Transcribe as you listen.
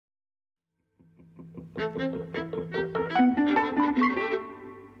Hello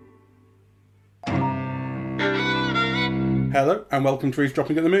and welcome to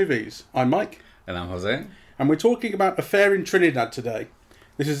Eavesdropping at the Movies. I'm Mike. And I'm José. And we're talking about Affair in Trinidad today.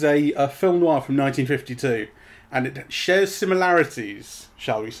 This is a film noir from 1952 and it shares similarities,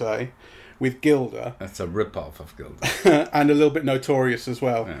 shall we say, with Gild. That's a rip-off of Gild. And a little bit Notorious as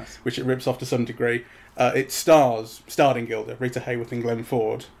well, yes. Which it rips off to some degree. It starred in Gild, Rita Hayworth and Glenn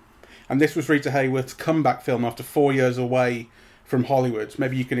Ford. And this was Rita Hayworth's comeback film after 4 years away from Hollywood.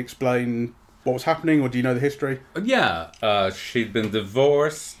 Maybe you can explain what was happening, or do you know the history? Yeah, she'd been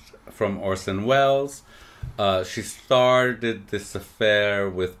divorced from Orson Welles. She started this affair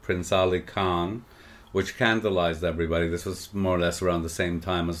with Prince Ali Khan, which scandalized everybody. This was more or less around the same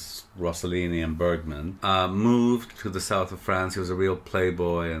time as Rossellini and Bergman. Moved to the south of France. He was a real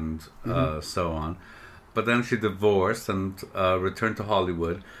playboy and so on. But then she divorced and returned to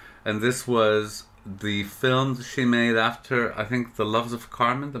Hollywood. And this was the film she made after, I think, The Loves of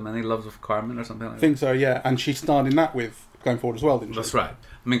Carmen, The Many Loves of Carmen or something like that. I think so, yeah. And she starred in that with Glenn Ford as well, didn't she? That's right.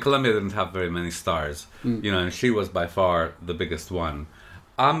 I mean, Columbia didn't have very many stars, you know, and she was by far the biggest one.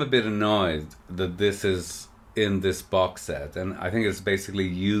 I'm a bit annoyed that this is in this box set, and I think it's basically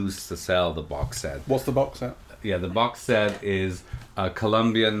used to sell the box set. What's the box set? Yeah, the box set is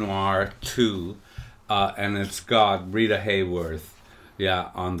Columbia Noir 2, and it's got Rita Hayworth,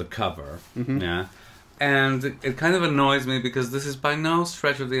 on the cover, and it kind of annoys me because this is by no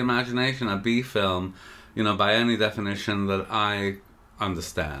stretch of the imagination a B film, you know, by any definition that I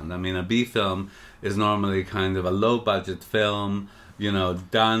understand. I mean, a B film is normally kind of a low-budget film, you know,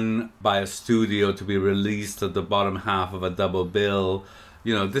 done by a studio to be released at the bottom half of a double bill.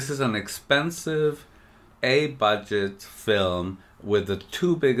 You know, this is an expensive A-budget film with the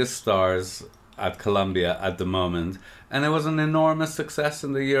two biggest stars at Columbia at the moment, and it was an enormous success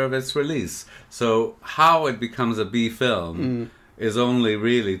in the year of its release. So how it becomes a B film is only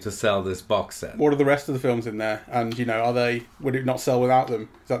really to sell this box set. What are the rest of the films in there? And, you know, would it not sell without them?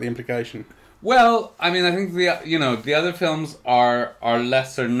 Is that the implication? Well, I mean, I think the other films are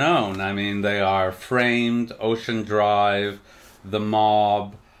lesser known. I mean, they are Framed, Ocean Drive, The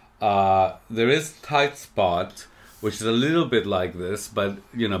Mob. There is Tight Spot, which is a little bit like this, but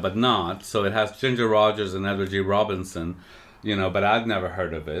not. So it has Ginger Rogers and Edward G. Robinson, you know, but I'd never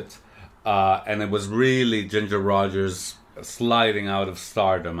heard of it. And it was really Ginger Rogers sliding out of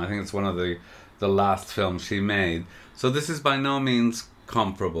stardom. I think it's one of the last films she made. So this is by no means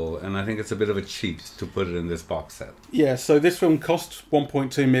comparable, and I think it's a bit of a cheat to put it in this box set. Yeah, so this film cost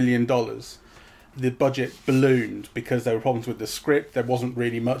 $1.2 million. The budget ballooned because there were problems with the script. There wasn't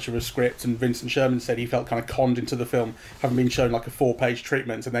really much of a script, and Vincent Sherman said he felt kind of conned into the film, having been shown like a 4-page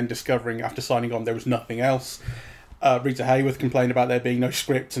treatment and then discovering after signing on there was nothing else. Rita Hayworth complained about there being no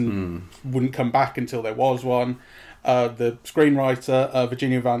script and wouldn't come back until there was one. The screenwriter,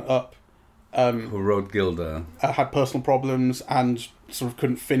 Virginia Van Upp, who wrote Gild, had personal problems and sort of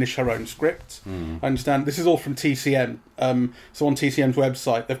couldn't finish her own script. I understand. This is all from TCM. So on TCM's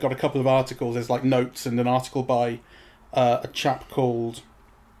website, they've got a couple of articles. There's like notes and an article by a chap called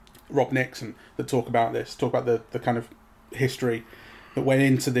Rob Nixon that talk about this, talk about the kind of history that went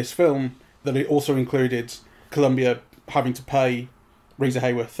into this film, that it also included Columbia having to pay Rita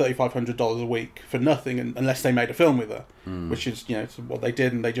Hayworth $3,500 a week for nothing unless they made a film with her, which is, you know, what they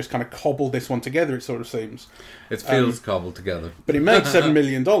did, and they just kind of cobbled this one together, it sort of seems. It feels cobbled together. But it made $7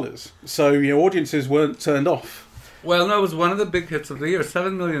 million, so, you know, audiences weren't turned off. Well, no, it was one of the big hits of the year.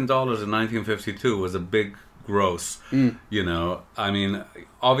 $7 million in 1952 was a big gross, you know. I mean,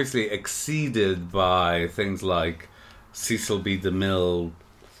 obviously exceeded by things like Cecil B. DeMille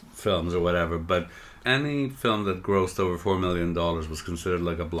films or whatever, but any film that grossed over $4 million was considered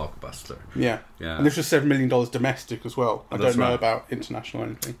like a blockbuster. Yeah. And this was $7 million domestic as well. I don't know about international or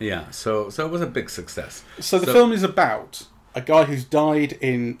anything. Yeah, so it was a big success. So the film is about a guy who's died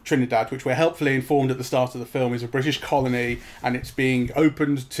in Trinidad, which we're helpfully informed at the start of the film is a British colony, and it's being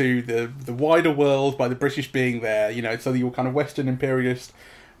opened to the wider world by the British being there, you know, so your kind of Western imperialist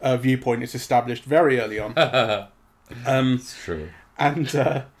viewpoint is established very early on. It's true.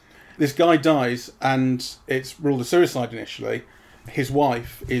 And this guy dies, and it's ruled a suicide initially. His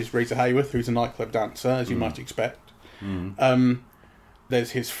wife is Rita Hayworth, who's a nightclub dancer, as you might expect.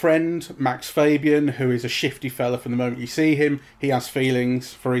 There's his friend, Max Fabian, who is a shifty fella from the moment you see him. He has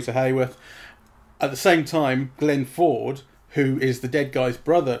feelings for Rita Hayworth. At the same time, Glenn Ford, who is the dead guy's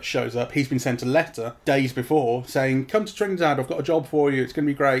brother, shows up. He's been sent a letter days before saying, "Come to Trinidad, I've got a job for you, it's going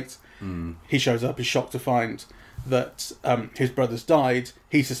to be great." He shows up, is shocked to find that his brother's died.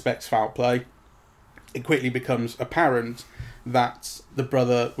 He suspects foul play. It quickly becomes apparent that the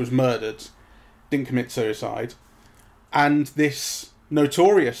brother was murdered. didn't commit suicide. And this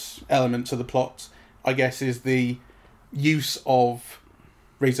Notorious element to the plot, I guess, is the use of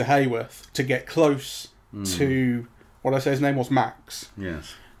Rita Hayworth to get close to, what I say his name was, Max.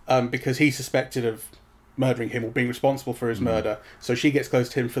 Yes. Because he's suspected of murdering him or being responsible for his murder. So she gets close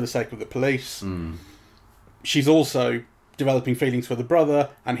to him for the sake of the police. She's also developing feelings for the brother,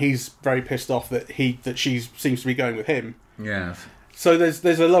 and he's very pissed off that she seems to be going with him. Yes. So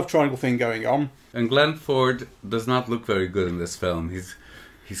there's a love triangle thing going on. And Glenn Ford does not look very good in this film.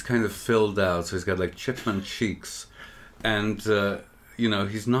 He's kind of filled out, so he's got like chipmunk cheeks, and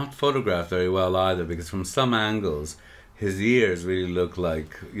he's not photographed very well either, because from some angles his ears really look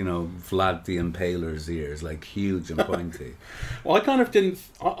like, Vlad the Impaler's ears, like huge and pointy. Well,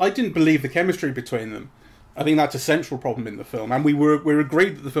 I didn't believe the chemistry between them. I think that's a central problem in the film, and we're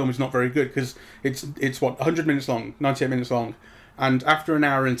agreed that the film is not very good, because it's what, 100 minutes long, 98 minutes long, and after an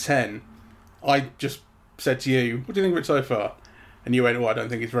hour and 10, I just said to you, "What do you think of it so far?" And you went, "Oh, I don't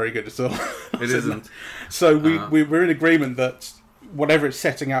think it's very good at all." It isn't. So we're in agreement that whatever it's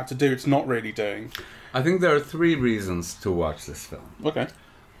setting out to do, it's not really doing. I think there are 3 reasons to watch this film. Okay.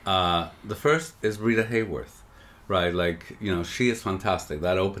 The first is Rita Hayworth, right? Like, she is fantastic.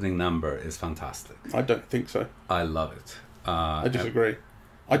 That opening number is fantastic. I don't think so. I love it. I disagree.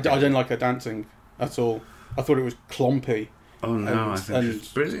 I don't like her dancing at all. I thought it was clompy. Oh no, I think she's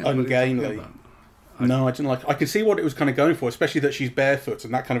brilliant. Ungainly. No, I didn't like it. I could see what it was kind of going for, especially that she's barefoot,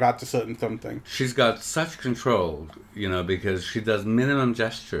 and that kind of adds a certain something. She's got such control, because she does minimum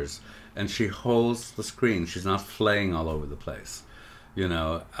gestures, and she holds the screen. She's not flaying all over the place, and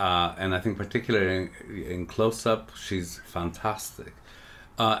I think particularly in close-up, she's fantastic.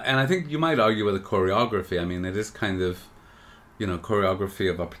 And I think you might argue with the choreography. I mean, it is kind of, choreography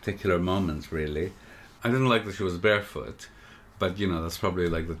of a particular moment, really. I didn't like that she was barefoot, but, that's probably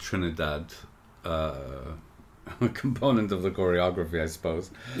like the Trinidad component of the choreography, I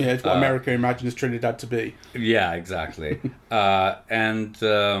suppose. Yeah, it's what America imagines Trinidad to be. Yeah, exactly. And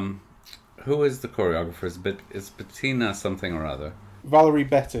who is the choreographer? It's Bettina something or other. Valerie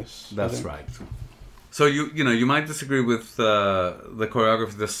Bettis. That's right. So you might disagree with the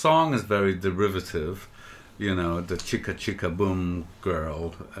choreography. The song is very derivative. The Chica Chica Boom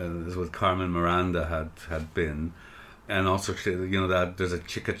girl is what Carmen Miranda had been, and also that there's a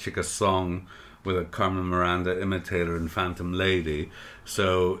Chica Chica song with a Carmen Miranda imitator in Phantom Lady.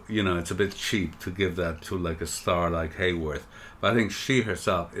 So it's a bit cheap to give that to like a star like Hayworth. But I think she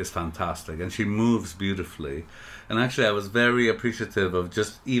herself is fantastic, and she moves beautifully. And actually, I was very appreciative of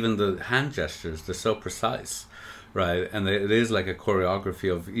just even the hand gestures. They're so precise. Right, and it is like a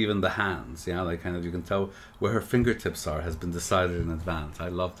choreography of even the hands, like kind of you can tell where her fingertips are has been decided in advance. I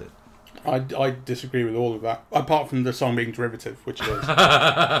loved it. I disagree with all of that, apart from the song being derivative, which it is.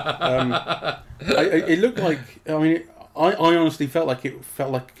 It looked like, I honestly felt like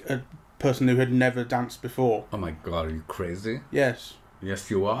a person who had never danced before. Oh my God, are you crazy? Yes.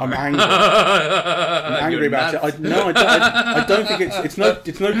 Yes, you are. I'm angry. I'm angry about it. I don't think it's no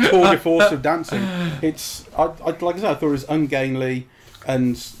tour de force of dancing. It's like I said, I thought it was ungainly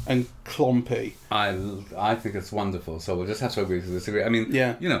and clompy. I think it's wonderful. So we'll just have to agree to disagree. I mean,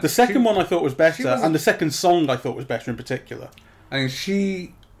 yeah, the second one I thought was better, and the second song I thought was better in particular. I mean,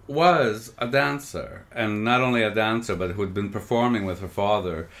 she was a dancer, and not only a dancer, but who had been performing with her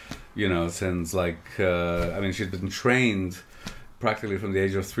father, since she'd been trained practically from the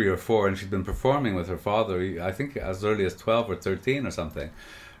age of 3 or 4, and she'd been performing with her father, I think, as early as 12 or 13 or something,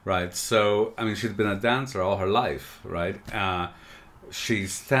 right? So, she'd been a dancer all her life, right? She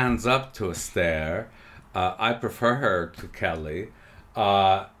stands up to a stare. I prefer her to Kelly.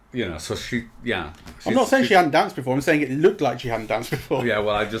 So she, yeah. I'm not saying she hadn't danced before. I'm saying it looked like she hadn't danced before. Yeah,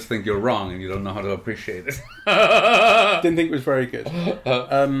 well, I just think you're wrong and you don't know how to appreciate it. Didn't think it was very good.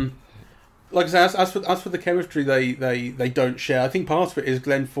 Like I say, as for the chemistry they don't share, I think part of it is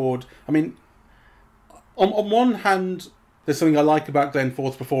Glenn Ford. I mean, on one hand, there's something I like about Glenn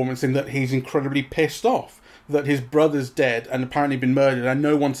Ford's performance in that he's incredibly pissed off that his brother's dead and apparently been murdered, and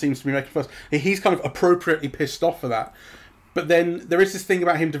no one seems to be making fuss. He's kind of appropriately pissed off for that. But then there is this thing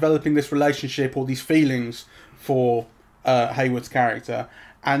about him developing this relationship or these feelings for Hayworth's character.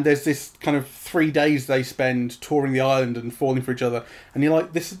 And there's this kind of 3 days they spend touring the island and falling for each other. And you're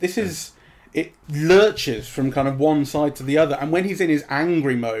like, this is... It lurches from kind of one side to the other. And when he's in his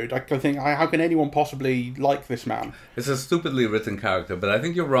angry mode, I think, how can anyone possibly like this man? It's a stupidly written character, but I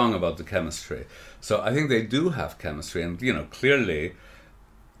think you're wrong about the chemistry. So I think they do have chemistry. And, clearly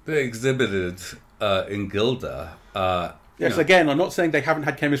they exhibited in Gilda Yes, again, I'm not saying they haven't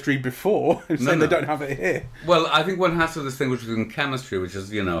had chemistry before. I'm saying they don't have it here. Well, I think one has to distinguish between chemistry, which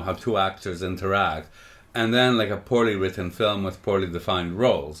is, how two actors interact, and then like a poorly written film with poorly defined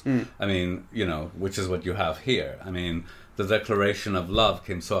roles. I mean, which is what you have here. I mean, the declaration of love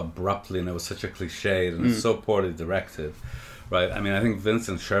came so abruptly, and it was such a cliche, and it's so poorly directed. Right? I mean, I think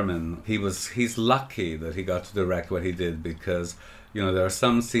Vincent Sherman, he's lucky that he got to direct what he did, because there are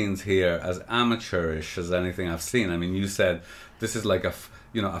some scenes here as amateurish as anything I've seen. I mean, you said this is like a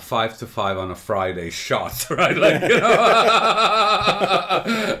 5 to 5 on a Friday shot, right? Like,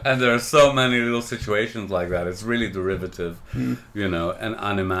 and there are so many little situations like that. It's really derivative, and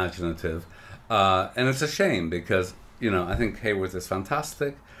unimaginative. And it's a shame because, I think Hayworth is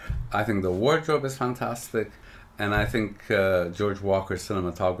fantastic. I think the wardrobe is fantastic. And I think George Walker's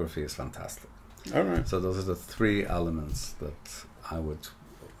cinematography is fantastic. All right. So those are the three elements that I would,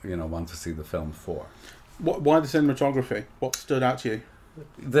 want to see the film for. Why the cinematography? What stood out to you?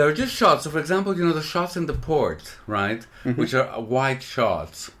 They're just shots. So, for example, the shots in the port, right, which are wide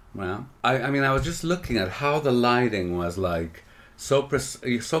shots. Yeah. I mean, I was just looking at how the lighting was like so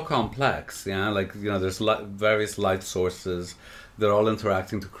complex. Yeah, like there's various light sources. They're all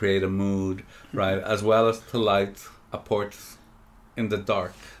interacting to create a mood, right, as well as to light a port in the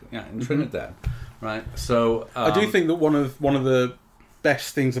dark. Yeah, in Trinidad, right. So I do think that one of the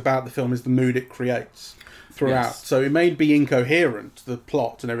best things about the film is the mood it creates throughout. Yes. So it may be incoherent, the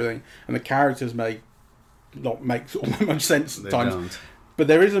plot and everything, and the characters may not make all that much sense at times. But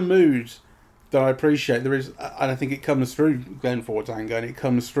there is a mood that I appreciate. There is, and I think it comes through Glenn Ford's anger, and it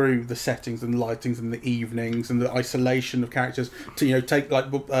comes through the settings and the lightings and the evenings and the isolation of characters. To take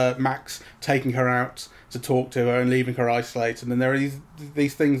like Max taking her out to talk to her and leaving her isolated, and then there are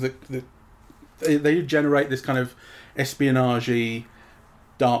these things that they generate this kind of espionage-y,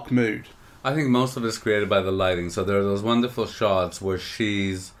 dark mood. I think most of it is created by the lighting. So there are those wonderful shots where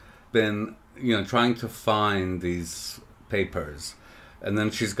she's been, trying to find these papers, and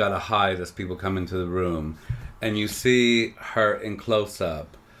then she's got to hide as people come into the room, and you see her in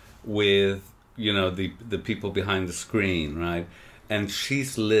close-up with, the people behind the screen, right? And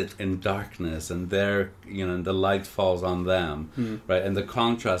she's lit in darkness, and they're, the light falls on them, right? And the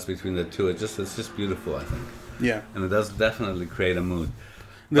contrast between the two, it's just beautiful, I think. Yeah. And it does definitely create a mood.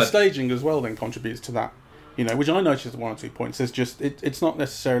 The staging as well then contributes to that, which I noticed at 1 or 2 points. There's just it's not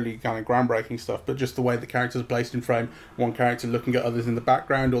necessarily kind of groundbreaking stuff, but just the way the characters are placed in frame, one character looking at others in the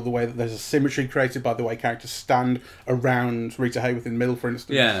background, or the way that there's a symmetry created by the way characters stand around Rita Hayworth in the middle, for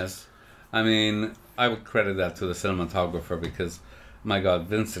instance. Yes, I mean, I would credit that to the cinematographer, because, my God,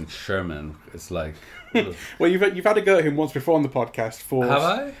 Vincent Sherman is like... Well, you've had a go at him once before on the podcast for... Have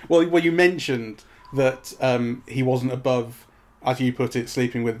I? Well, you mentioned that he wasn't above, as you put it,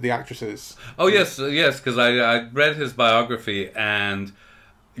 sleeping with the actresses. Oh, yes, because I read his biography, and,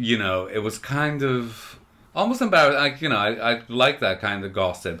 it was kind of almost embarrassing. I like that kind of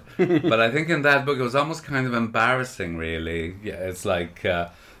gossip, but I think in that book it was almost kind of embarrassing, really. Yeah, it's like,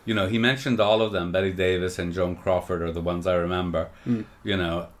 he mentioned all of them. Betty Davis and Joan Crawford are the ones I remember,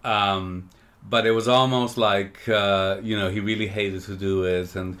 but it was almost like, he really hated to do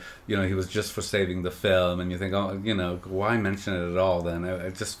it, and, he was just for saving the film, and you think, oh, why mention it at all then?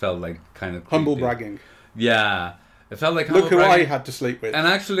 It just felt like kind of creepy. Humble bragging. Yeah. It felt like humble bragging. Look who I had to sleep with. And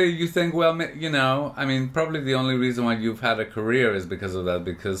actually, you think, well, I mean, probably the only reason why you've had a career is because of that,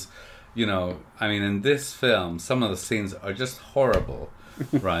 because, I mean, in this film, some of the scenes are just horrible.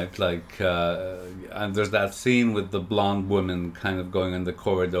 Right, like, and there's that scene with the blonde woman kind of going in the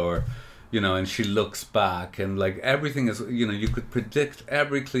corridor, and she looks back, and like everything is, you could predict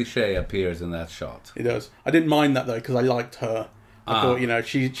every cliche appears in that shot. It does. I didn't mind that though, because I liked her. I thought,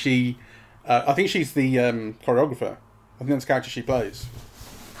 she I think she's the choreographer. I think that's the character she plays.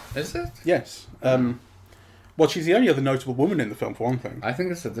 Is it? Yes. Well, she's the only other notable woman in the film, for one thing. I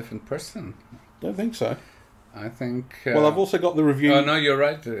think it's a different person. Don't think so. I think... well, I've also got the review... Oh, no, you're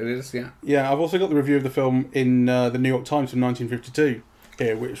right. It is, yeah. Yeah, I've also got the review of the film in the New York Times from 1952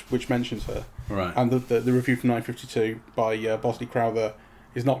 here, which mentions her. Right. And the review from 1952 by Bosley Crowther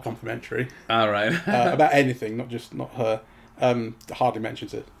is not complimentary. All right. About anything, not her. Hardly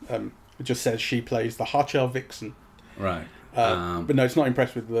mentions it. It just says she plays the Harchel Vixen. Right. But no, it's not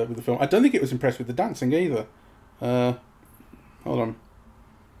impressed with the film. I don't think it was impressed with the dancing either. Hold on.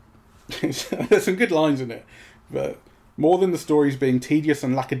 There's some good lines in it, but more than the stories being tedious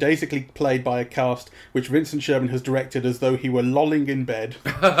and lackadaisically played by a cast which Vincent Sherman has directed as though he were lolling in bed.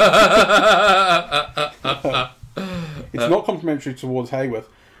 It's not complimentary towards Hayworth.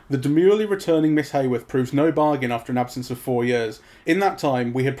 The demurely returning Miss Hayworth proves no bargain after an absence of 4 years. In that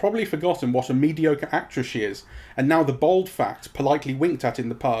time, we had probably forgotten what a mediocre actress she is, and now the bold fact, politely winked at in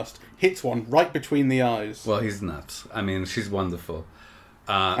the past, hits one right between the eyes. Well, he's nuts. I mean, she's wonderful.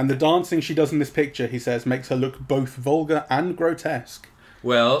 And the dancing she does in this picture, he says, makes her look both vulgar and grotesque.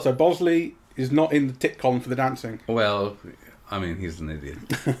 Well... So Bosley is not in the tick column for the dancing. Well, I mean, he's an idiot.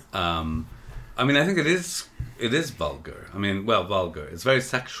 I mean, I think it is vulgar. I mean, well, vulgar. It's very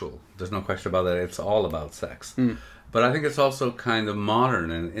sexual. There's no question about that. It's all about sex. But I think it's also kind of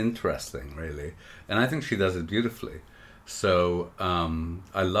modern and interesting, really. And I think she does it beautifully. So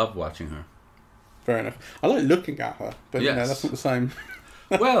I love watching her. Fair enough. I like looking at her, but yes. That's not the same.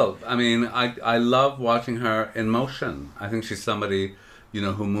 Well, I mean, I love watching her in motion. I think she's somebody,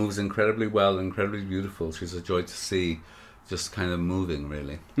 who moves incredibly well, incredibly beautiful. She's a joy to see, just kind of moving,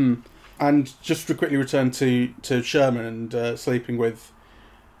 really. And just to quickly return to Sherman and sleeping with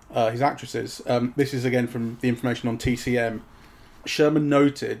his actresses, this is again from the information on TCM. Sherman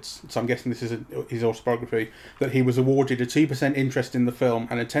noted, so I'm guessing this is his autobiography, that he was awarded a 2% interest in the film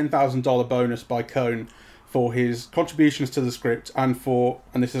and a $10,000 bonus by Cohn for his contributions to the script and for,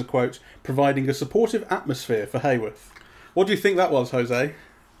 and this is a quote, providing a supportive atmosphere for Hayworth. What do you think that was, Jose?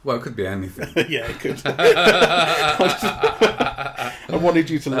 Well, it could be anything. Yeah, it could. I wanted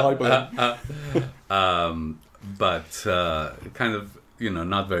you to libel him. But kind of,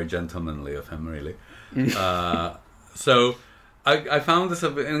 not very gentlemanly of him, really. So I found this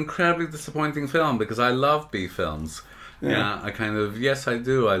an incredibly disappointing film because I love B films. Yeah, I kind of, yes, I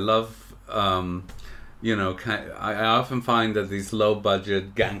do. I love, I often find that these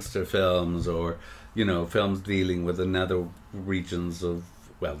low-budget gangster films or, films dealing with the nether regions,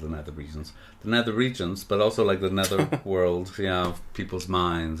 but also like the nether world, of people's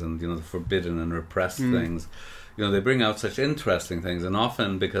minds and, the forbidden and repressed things. They bring out such interesting things, and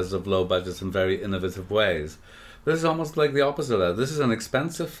often because of low budgets in very innovative ways. This is almost like the opposite of that. This is an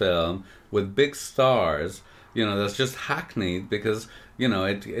expensive film with big stars, that's just hackneyed because,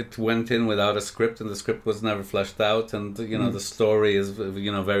 it went in without a script and the script was never fleshed out and, the story is,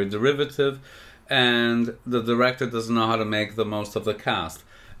 very derivative and the director doesn't know how to make the most of the cast.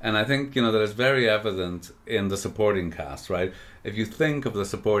 And I think, that is very evident in the supporting cast, right? If you think of the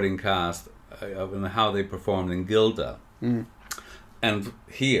supporting cast and how they performed in Gilda and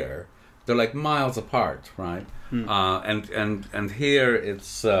here, they're like miles apart, right? And here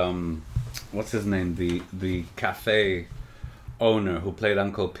it's what's his name, the cafe owner who played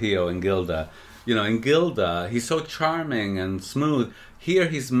Uncle Pio in Gilda. In Gilda he's so charming and smooth. Here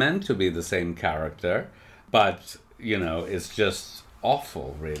he's meant to be the same character, but it's just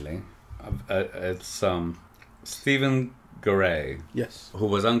awful, really. It's Stephen Garay, yes, who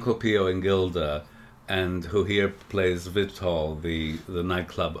was Uncle Pio in Gilda and who here plays Vital, the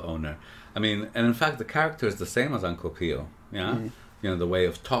nightclub owner. I mean, and in fact, the character is the same as Uncle Pio, the way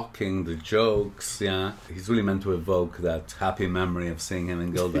of talking, the jokes, He's really meant to evoke that happy memory of seeing him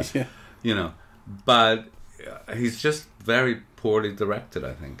in Gilda, But he's just very poorly directed,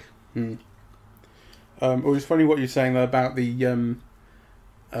 I think. It was funny what you're saying though about the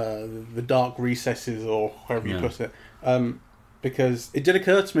dark recesses, or however you put it. Because it did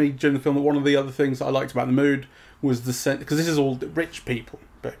occur to me during the film that one of the other things that I liked about the mood was the sense, because this is all rich people,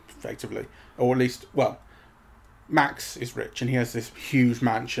 effectively, or at least, well, Max is rich and he has this huge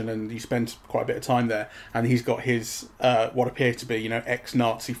mansion and he spends quite a bit of time there, and he's got his what appear to be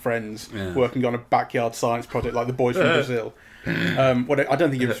ex-Nazi friends working on a backyard science project like the boys from Brazil. I don't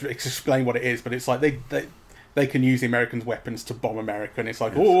think you've explained what it is, but it's like they can use the Americans' weapons to bomb America, and it's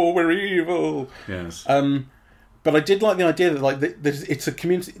like, oh, we're evil. Yes. But I did like the idea that it's a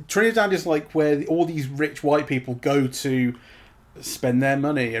community. Trinidad is like where all these rich white people go to spend their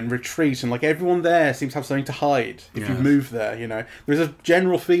money and retreat, and like everyone there seems to have something to hide if you've moved there. There's a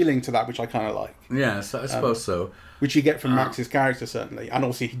general feeling to that which I kind of like. Yes, I suppose so. Which you get from Max's character certainly, and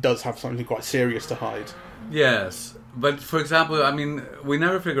also he does have something quite serious to hide. Yes, but for example, I mean, we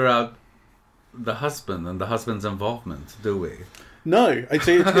never figure out the husband and the husband's involvement, do we? No, it's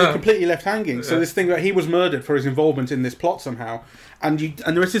completely left hanging. So this thing that he was murdered for his involvement in this plot somehow, and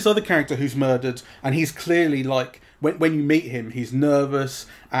there is this other character who's murdered, and he's clearly like when you meet him, he's nervous,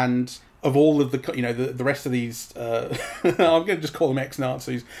 and of all of the rest of these, I'm going to just call them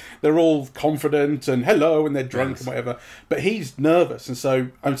ex-Nazis. They're all confident and hello, and they're drunk and whatever. But he's nervous, and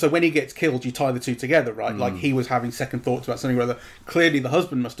so when he gets killed, you tie the two together, right? Like he was having second thoughts about something or other. Clearly, the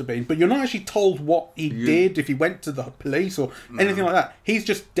husband must have been, but you're not actually told what he did, if he went to the police or anything like that. He's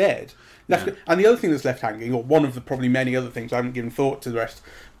just dead. And the other thing that's left hanging, or one of the probably many other things, I haven't given thought to the rest,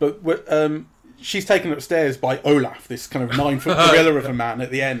 but she's taken upstairs by Olaf, this kind of 9-foot gorilla of a man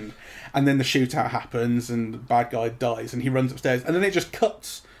at the end. And then the shootout happens and the bad guy dies and he runs upstairs. And then it just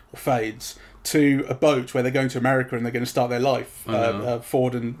cuts or fades to a boat where they're going to America and they're going to start their life,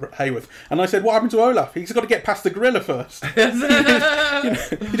 Ford and Hayworth. And I said, what happened to Olaf? He's got to get past the gorilla first.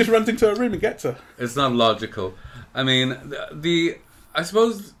 He just runs into a room and gets her. It's not logical. I mean, I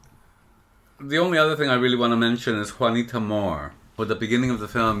suppose the only other thing I really want to mention is Juanita Moore. At the beginning of the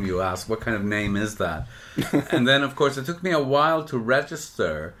film, you ask, what kind of name is that? And then, of course, it took me a while to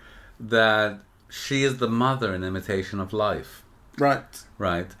register that she is the mother in Imitation of Life. Right.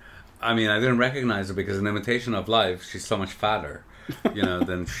 Right. I mean, I didn't recognize her because in Imitation of Life, she's so much fatter,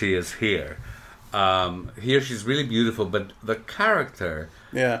 than she is here. Here, she's really beautiful, but the character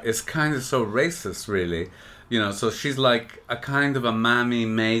is kind of so racist, really. So she's like a kind of a mammy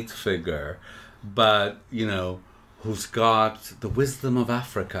maid figure, but, who's got the wisdom of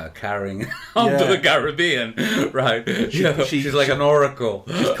Africa carrying on to the Caribbean, right? She's like an oracle.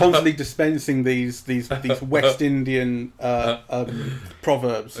 She's constantly dispensing these West Indian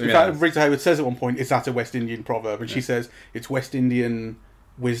proverbs. In fact, Rita Hayworth says at one point, "Is that a West Indian proverb?" And she says it's West Indian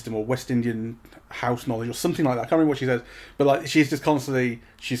wisdom or West Indian house knowledge or something like that. I can't remember what she says, but like she's just constantly,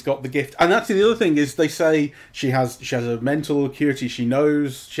 she's got the gift. And that's the other thing is they say she has a mental acuity. She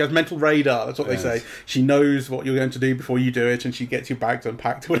has mental radar. That's what they say. She knows what you're going to do before you do it, and she gets your bags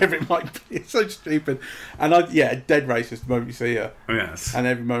unpacked, whatever it might be. It's so stupid. And dead racist the moment you see her. Yes. And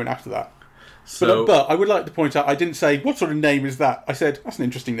every moment after that. So, but I would like to point out, I didn't say what sort of name is that. I said that's an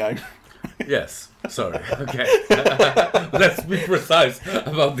interesting name. Yes. Sorry. Okay. Let's be precise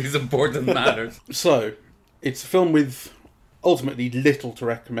about these important matters. So, it's a film with ultimately little to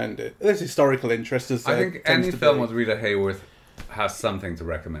recommend it. There's historical interest. As I think any film with Rita Hayworth has something to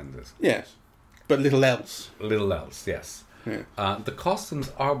recommend it. Yes. But little else. Little else, yes. Yeah. The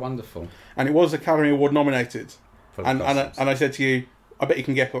costumes are wonderful. And it was Academy Award nominated. For and I said to you, I bet you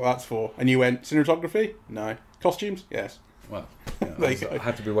can guess what that's for. And you went, cinematography? No. Costumes? Yes. Well, it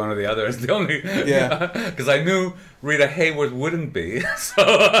had to be one or the other. It's the only... Yeah. Because I knew Rita Hayworth wouldn't be. So,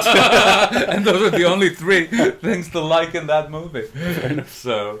 and those are the only three things to like in that movie.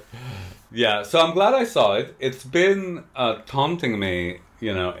 So, yeah. So I'm glad I saw it. It's been taunting me,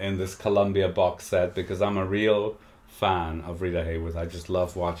 in this Columbia box set because I'm a real fan of Rita Hayworth. I just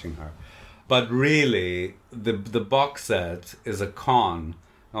love watching her. But really, the box set is a con.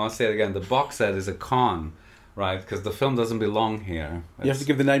 I want to say it again. The box set is a con. Right, because the film doesn't belong here. You have to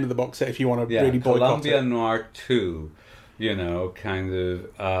give the name of the box set if you want to really boycott Columbia it. Noir 2, kind of...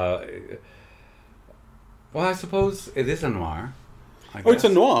 well, I suppose it is a noir. It's a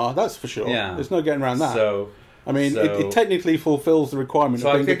noir, that's for sure. Yeah. There's no getting around that. So, it technically fulfills the requirement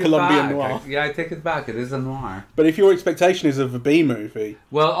of being a Columbia Noir. I take it back. It is a noir. But if your expectation is of a B movie...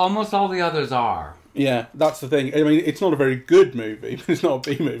 Well, almost all the others are. Yeah, that's the thing. I mean, it's not a very good movie, but it's not a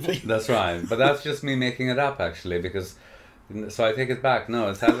B movie. That's right. But that's just me making it up, actually, because... So I take it back. No,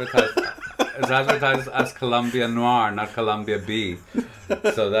 it's advertised as Columbia Noir, not Columbia B.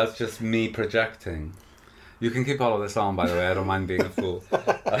 So that's just me projecting. You can keep all of this on, by the way. I don't mind being a fool.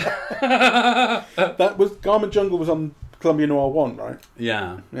 That was... Garment Jungle was on Columbia Noir 1, right?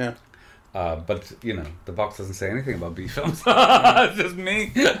 Yeah. Yeah. But, the box doesn't say anything about B films. It's just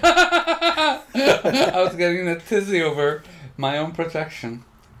me. I was getting a tizzy over my own protection.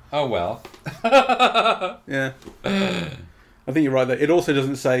 Oh, well. Yeah. I think you're right there. It also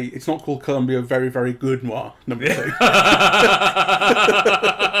doesn't say... It's not called Columbia Very, Very Good Noir, number 2.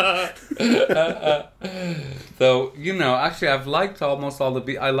 So, actually, I've liked almost all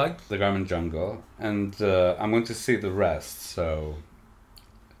the... I liked The Garment Jungle, and I'm going to see the rest, so...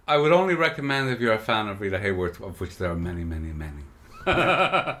 I would only recommend if you're a fan of Rita Hayworth, of which there are many, many, many.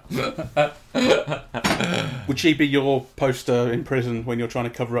 Would she be your poster in prison when you're trying to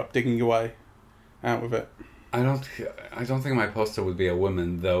cover up digging your way out with it? I don't think my poster would be a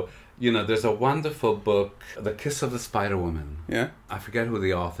woman, though. There's a wonderful book, The Kiss of the Spider Woman. Yeah. I forget who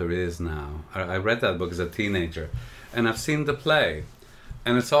the author is now. I read that book as a teenager, and I've seen the play,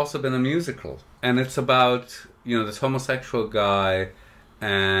 and it's also been a musical, and it's about this homosexual guy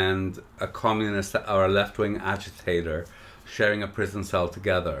and a communist or a left-wing agitator sharing a prison cell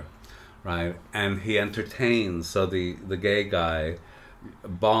together, right? And he entertains, so the gay guy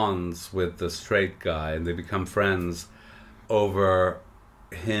bonds with the straight guy, and they become friends over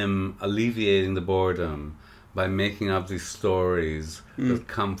him alleviating the boredom by making up these stories that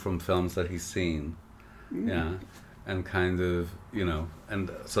come from films that he's seen. Yeah. And kind of,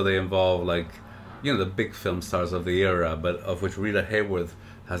 and so they involve the big film stars of the era, but of which Rita Hayworth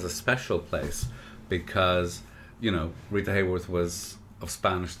has a special place because, Rita Hayworth was of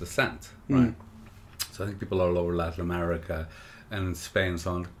Spanish descent, right? So I think people all over Latin America and in Spain and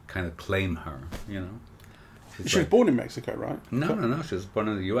so on kind of claim her, you know. She was born in Mexico, right? No. She was born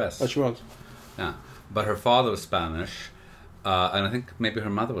in the US. Oh, she was. Yeah. But her father was Spanish, and I think maybe her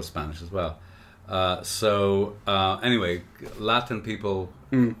mother was Spanish as well. Anyway, Latin people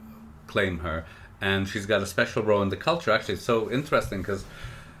claim her, and she's got a special role in the culture. Actually, it's so interesting because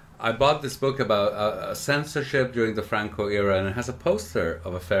I bought this book about censorship during the Franco era, and it has a poster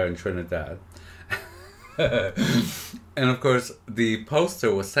of a fair in Trinidad. And of course, the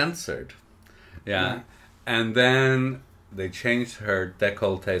poster was censored. Yeah. And then they changed her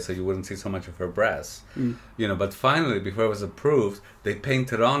décolleté so you wouldn't see so much of her breasts. You know, but finally, before it was approved, they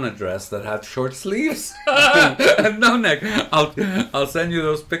painted on a dress that had short sleeves and no neck. I'll send you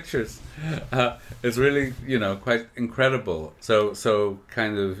those pictures. It's really, you know, quite incredible. So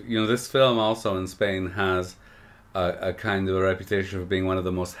kind of, you know, this film also in Spain has a kind of a reputation for being one of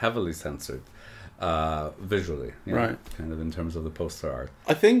the most heavily censored visually, you know, kind of in terms of the poster art.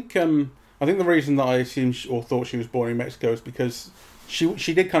 I think the reason that I assumed or thought she was born in Mexico is because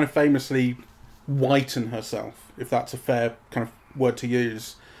she did kind of famously whiten herself, if that's a fair kind of word to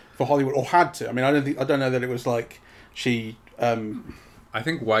use, for Hollywood, or had to. I mean, I don't know that it was like she. I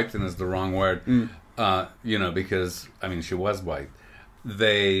think whiten is the wrong word, you know, because I mean she was white.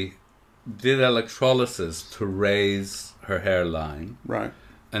 They did electrolysis to raise her hairline, right,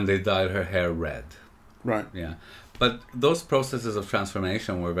 and they dyed her hair red, right, yeah. But those processes of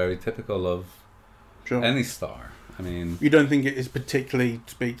transformation were very typical of any star. I mean, you don't think it is particularly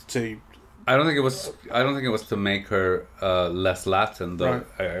speaks to? I don't think it was to make her less Latin, though.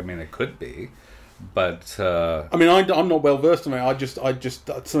 Right. I mean, it could be, but I mean, I'm not well versed in it. I just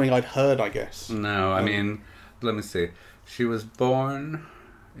that's something I'd heard, I guess. No, I mean, let me see. She was born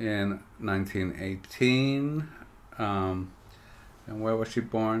in 1918, and where was she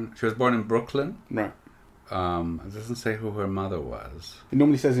born? She was born in Brooklyn. Right. It doesn't say who her mother was. It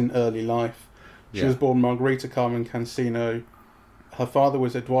normally says in early life. She was born Margarita Carmen Cancino. Her father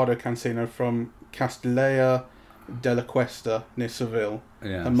was Eduardo Cancino from Castilla de la Cuesta, near Seville.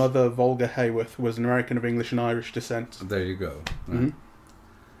 Yes. Her mother, Volga Hayworth, was an American of English and Irish descent. There you go. Right.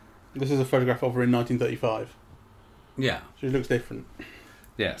 Mm-hmm. This is a photograph of her in 1935. Yeah. She looks different.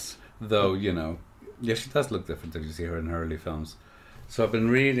 Yes. Though, you know, yeah, she does look different if you see her in her early films. So I've been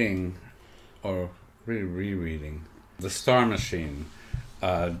reading, or rereading, The Star Machine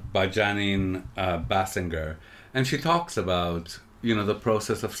by Janine Basinger, and she talks about, you know, the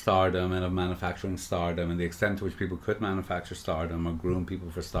process of stardom and of manufacturing stardom and the extent to which people could manufacture stardom or groom people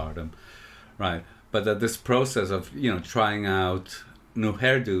for stardom, right? But that this process of, you know, trying out new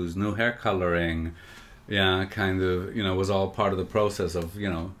hairdos, new hair coloring, yeah, kind of, you know, was all part of the process of, you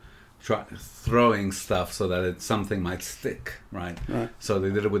know, throwing stuff so that something might stick, right? So they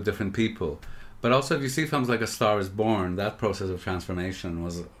did it with different people. But also, if you see films like A Star Is Born, that process of transformation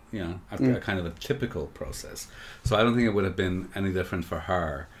was, you know, a kind of a typical process. So I don't think it would have been any different for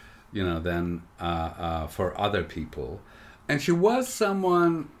her, you know, than for other people. And she was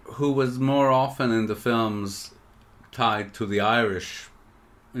someone who was more often in the films tied to the Irish,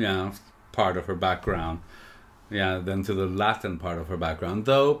 you know, part of her background, than to the Latin part of her background.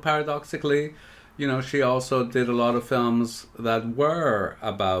 Though, paradoxically, you know, she also did a lot of films that were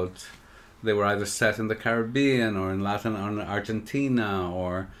about... They were either set in the Caribbean or in Latin or in Argentina,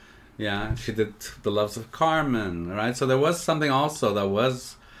 or she did The Loves of Carmen, right? So there was something also that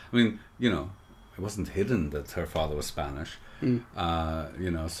was, I mean, you know, it wasn't hidden that her father was Spanish, you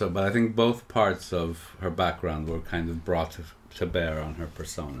know. So, but I think both parts of her background were kind of brought to bear on her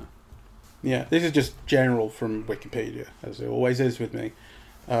persona. Yeah, this is just general from Wikipedia, as it always is with me.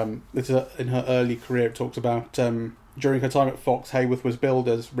 In her early career, it talks about. During her time at Fox, Hayworth was billed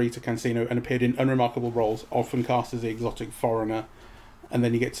as Rita Cancino and appeared in unremarkable roles, often cast as the exotic foreigner. And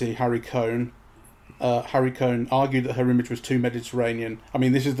then you get to Harry Cohn. Harry Cohn argued that her image was too Mediterranean. I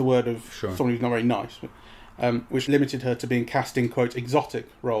mean, this is the word of someone who's not very nice, which limited her to being cast in, quote, exotic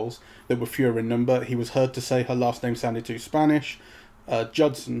roles that were fewer in number. He was heard to say her last name sounded too Spanish.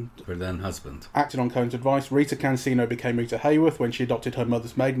 Judson, her then husband, acted on Cohn's advice. Rita Cancino became Rita Hayworth when she adopted her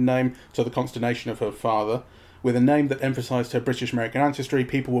mother's maiden name, to the consternation of her father. With a name that emphasised her British-American ancestry,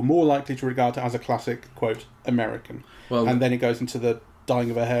 people were more likely to regard her as a classic, quote, American. Well, and then it goes into the dyeing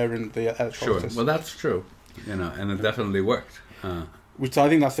of her hair and the electrolysis. Sure, well, that's true, you know, and it definitely worked. Which I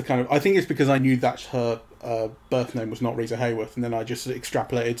think that's the kind of... I think it's because I knew that her birth name was not Rita Hayworth, and then I just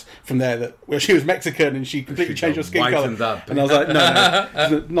extrapolated from there that, well, she was Mexican and she completely changed her skin colour. And I was like, no,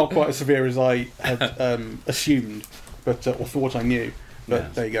 it's not quite as severe as I had assumed, but or thought I knew.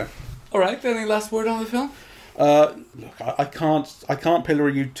 But there you go. All right, any last word on the film? Look, I can't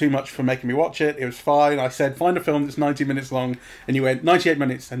pillory you too much for making me watch it. It was fine. I said, find a film that's 90 minutes long, and you went 98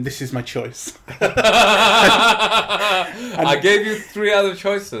 minutes, and this is my choice. I gave you 3 other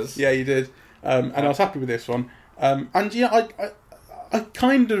choices. Yeah, you did, and I was happy with this one. And yeah, I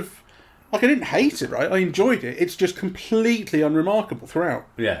kind of I didn't hate it. Right, I enjoyed it. It's just completely unremarkable throughout.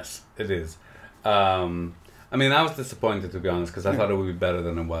 Yes, it is. I mean, I was disappointed, to be honest, because I thought it would be better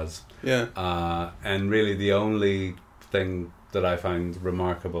than it was. Yeah. And really, the only thing that I find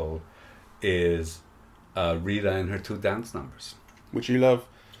remarkable is Rita and her 2 dance numbers. Which you love.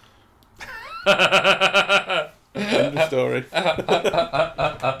 End of story.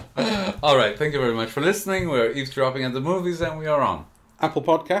 All right, thank you very much for listening. We're eavesdropping at the movies, and we are on Apple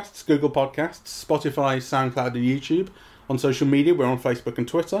Podcasts, Google Podcasts, Spotify, SoundCloud, and YouTube. On social media, we're on Facebook and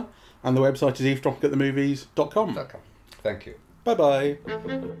Twitter. And the website is eavesdroppingatthemovies.com. Thank you.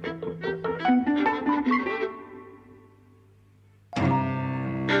 Bye-bye.